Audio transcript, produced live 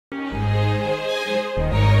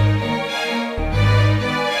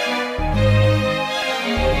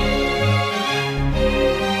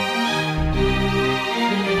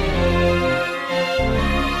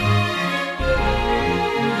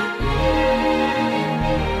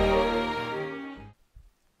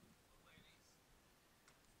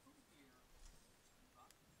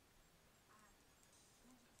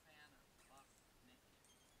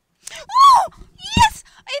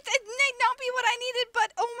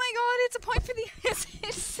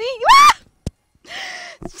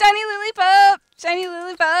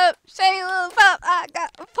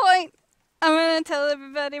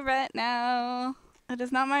reality right now. It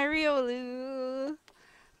is not my Riolu.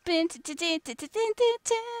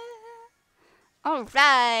 All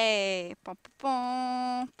right.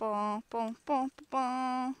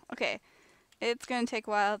 Okay, it's gonna take a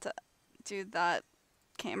while to do that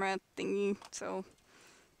camera thingy. So,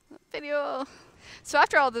 video. So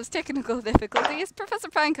after all those technical difficulties, Professor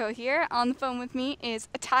Pineco here. On the phone with me is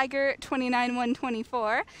a Tiger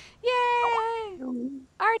 29124. Yay!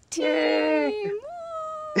 Our team!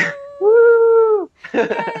 Woo!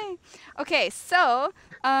 Yay! Okay, so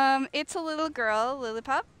it's a little girl,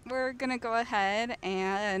 Lillipup. We're gonna go ahead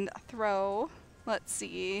and throw. Let's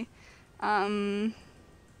see. Want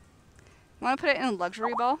to put it in a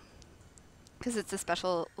luxury ball because it's a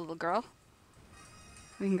special little girl.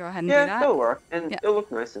 We can go ahead and do Yeah, that. it'll work, and Yeah. it'll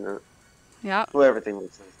look nice in it. Yeah. Well, everything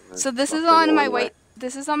looks nice in it. So this is Luxury on ball my anyway. white.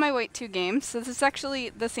 This is on my white 2 game. So this is actually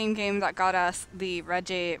the same game that got us the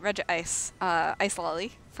Regi Ice Ice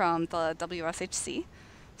Lolly from the WSHC.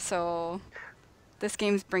 So this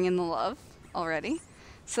game's bringing the love already.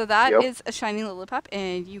 So that Yep. is a shiny Lillipup,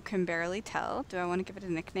 and you can barely tell. Do I want to give it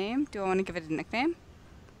a nickname?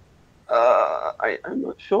 I'm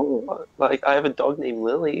not sure. Like, I have a dog named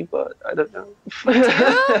Lily, but I don't know. You do?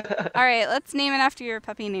 All right, let's name it after your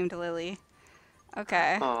puppy named Lily.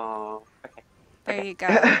 Okay. Oh, okay. There you go.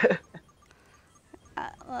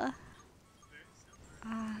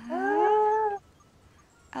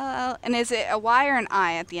 And is it a Y or an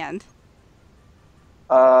I at the end?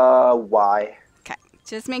 Why? Okay,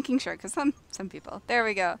 just making sure, because some people. There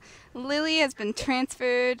we go. Lily has been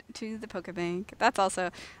transferred to the Pokebank. That's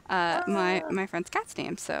also my friend's cat's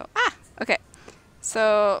name. So okay.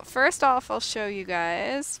 So first off, I'll show you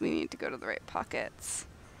guys. We need to go to the right pockets.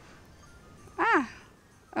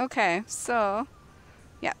 Okay. So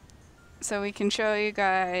yeah. So we can show you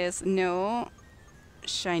guys no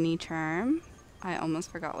shiny charm. I almost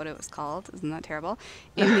forgot what it was called. Isn't that terrible?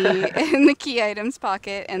 In the key items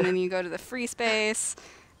pocket, and then you go to the free space,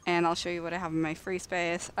 and I'll show you what I have in my free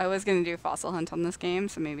space. I was gonna do fossil hunt on this game,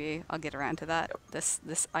 so maybe I'll get around to that. This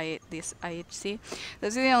IHC.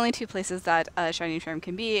 Those are the only 2 places that a shiny charm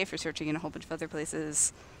can be. If you're searching in a whole bunch of other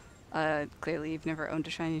places, clearly you've never owned a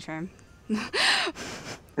shiny charm.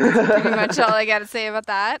 That's pretty much all I gotta say about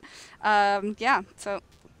that. Yeah. So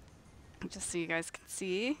just so you guys can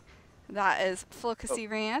see. That is Flocusy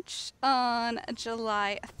Ranch on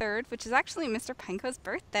July 3rd, which is actually Mr. Pineco's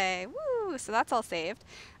birthday. Woo! So that's all saved.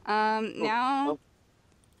 Now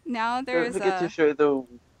there's don't forget to show the.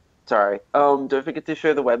 Sorry. Don't forget to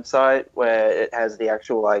show the website where it has the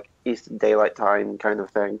actual like Eastern Daylight Time kind of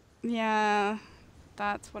thing. yeah,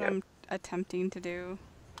 that's what I'm attempting to do.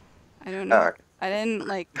 I don't know. Oh, okay.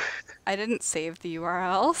 I didn't save the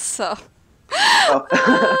URL, so.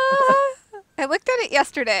 Oh. I looked at it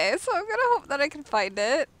yesterday, so I'm gonna hope that I can find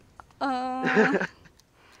it. Guys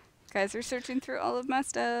are searching through all of my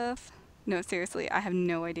stuff. No, seriously, I have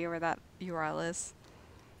no idea where that URL is.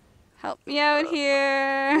 Help me out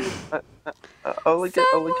here. I'll link it.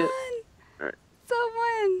 All right.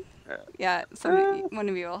 Someone. Yeah. Yeah, one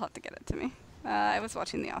of you will have to get it to me. I was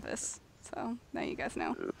watching The Office, so now you guys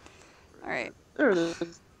know. All right. There it is.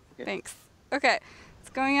 Okay. Thanks. Okay,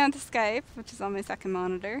 it's going on to Skype, which is on my second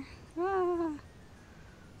monitor.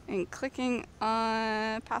 And clicking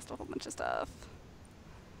on past a whole bunch of stuff.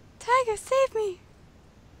 Tiger, save me!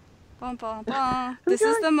 Bum, bum, bum. This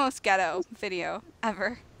is the most ghetto video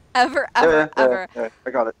ever. Ever. I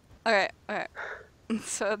got it. Okay.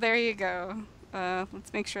 So there you go.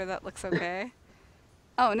 Let's make sure that looks okay.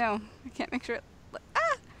 Oh no, I can't make sure it.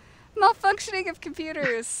 Malfunctioning of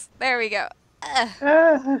computers. There we go.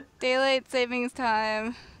 Daylight savings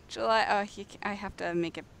time. July. Oh, I have to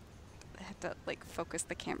make it. I have to like focus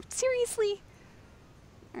the camera. Seriously?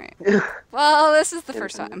 Alright. Well, this is the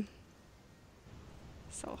first time.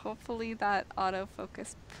 So hopefully that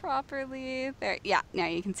autofocused properly. There. Yeah, now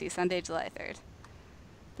you can see Sunday, July 3rd.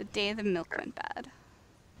 The day the milk went bad.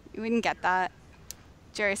 You wouldn't get that.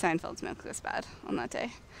 Jerry Seinfeld's milk was bad on that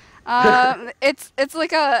day. It's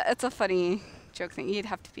like it's a funny joke thing. You'd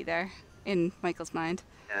have to be there in Michael's mind.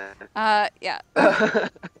 Yeah.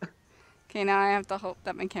 Okay, now I have to hope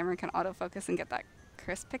that my camera can autofocus and get that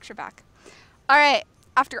crisp picture back. All right,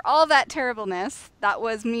 after all that terribleness, that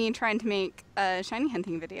was me trying to make a shiny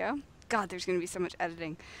hunting video. God, there's going to be so much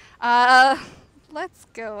editing. Let's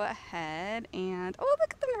go ahead and... Oh,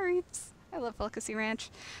 look at the Marines. I love Flocusy Ranch.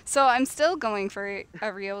 So I'm still going for a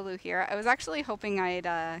Riolu here. I was actually hoping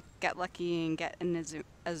I'd get lucky and get an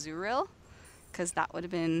Azurill, because that would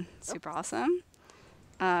have been super awesome.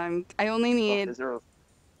 I only need...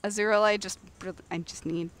 Azurill, I just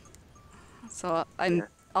need. So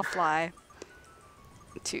I'll fly.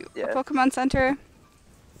 to a Yeah. Pokemon Center.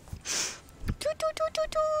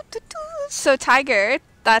 So Tiger,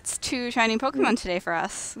 that's 2 shiny Pokemon today for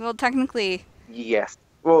us. Well, technically Yes.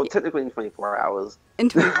 Well, technically in 24 hours. in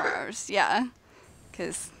 24 hours, yeah,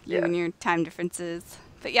 because you Yeah. and your time differences.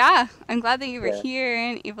 But yeah, I'm glad that you were Yeah. here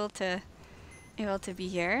and able to be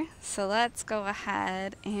here. So let's go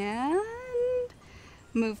ahead and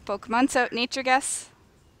move Pokemon. So nature guess.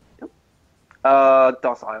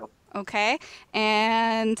 Docile. Okay,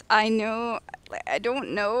 and I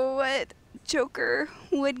don't know what Joker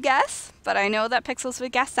would guess, but I know that Pixels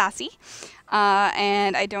would guess Sassy.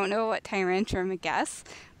 And I don't know what Tyrantrum would guess,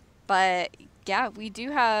 but yeah, we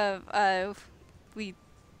do have we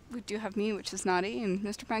do have me, which is naughty, and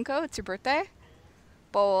Mr. Penko, it's your birthday.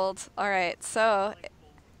 Bold. All right, so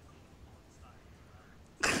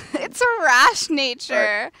it's a rash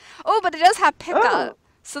nature. Oh, but it does have pickup, Oh.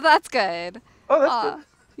 so that's good. Oh, that's good.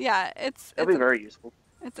 Yeah, it's That'll be very useful.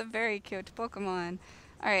 it's a very cute Pokemon.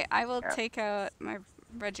 All right, I will Yeah. take out my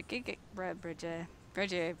Regigigas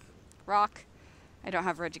Rock. I don't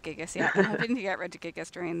have Regigigas yet. I'm hoping to get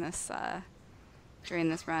Regigigas during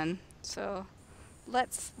this run. So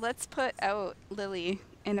let's put out Lily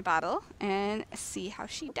in a battle and see how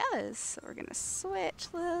she does. So we're gonna switch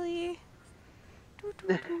Lily.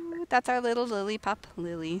 That's our little Lillipup,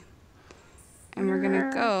 Lily. And we're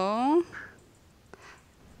gonna go.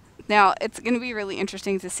 Now, it's going to be really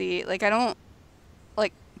interesting to see. Like,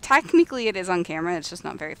 technically it is on camera, it's just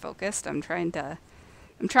not very focused. I'm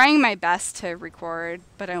trying my best to record,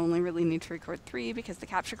 but I only really need to record 3 because the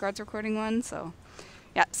capture card's recording 1, so.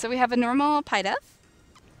 Yeah, so we have a normal Pidef,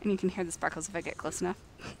 and you can hear the sparkles if I get close enough.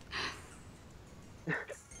 Yeah!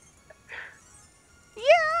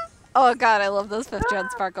 Oh god, I love those 5th gen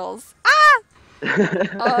sparkles. Ah!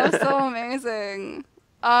 Oh, so amazing.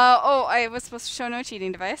 I was supposed to show no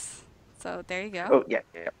cheating device. So there you go. Oh, yeah.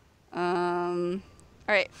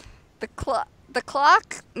 Alright. The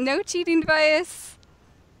clock, no cheating device.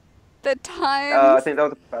 The time. I think that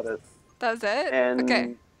was about it. That was it? And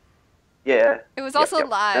okay. Yeah. It was also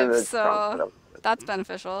live, And so that's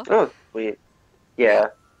beneficial. Oh, weird. Yeah.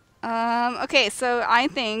 Okay, so I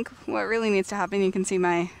think what really needs to happen, you can see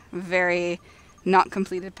my very not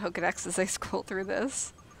completed Pokedex as I scroll through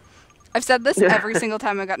this. I've said this every single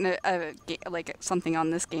time I've gotten something on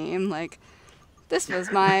this game. Like, this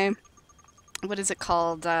was my, what is it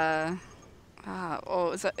called? It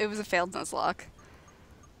was a failed Nuzlocke.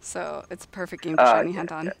 So it's a perfect game to shiny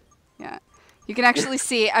hunt on. Yeah. You can actually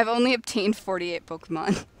see I've only obtained 48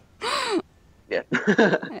 Pokemon. Yeah.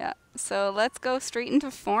 Yeah. So let's go straight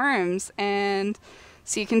into forms. And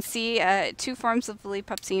so you can see 2 forms of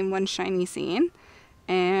Lillipup scene, 1 shiny scene.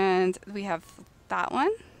 And we have that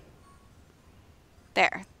one.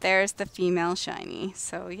 There's the female shiny.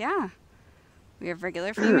 So yeah, we have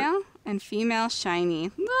regular female and female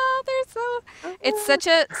shiny. Well, it's such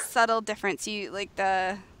a subtle difference.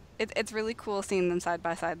 It's really cool seeing them side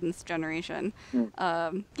by side in this generation.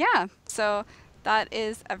 Yeah, so that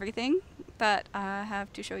is everything that I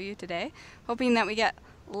have to show you today. Hoping that we get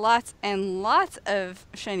lots and lots of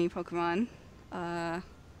shiny Pokemon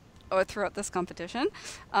throughout this competition.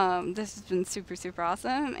 This has been super, super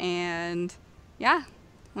awesome, and yeah,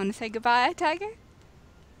 want to say goodbye, Tiger?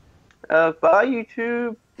 Bye,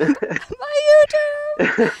 YouTube. Bye,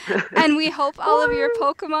 YouTube! And we hope all of your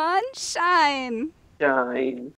Pokemon shine. Shine.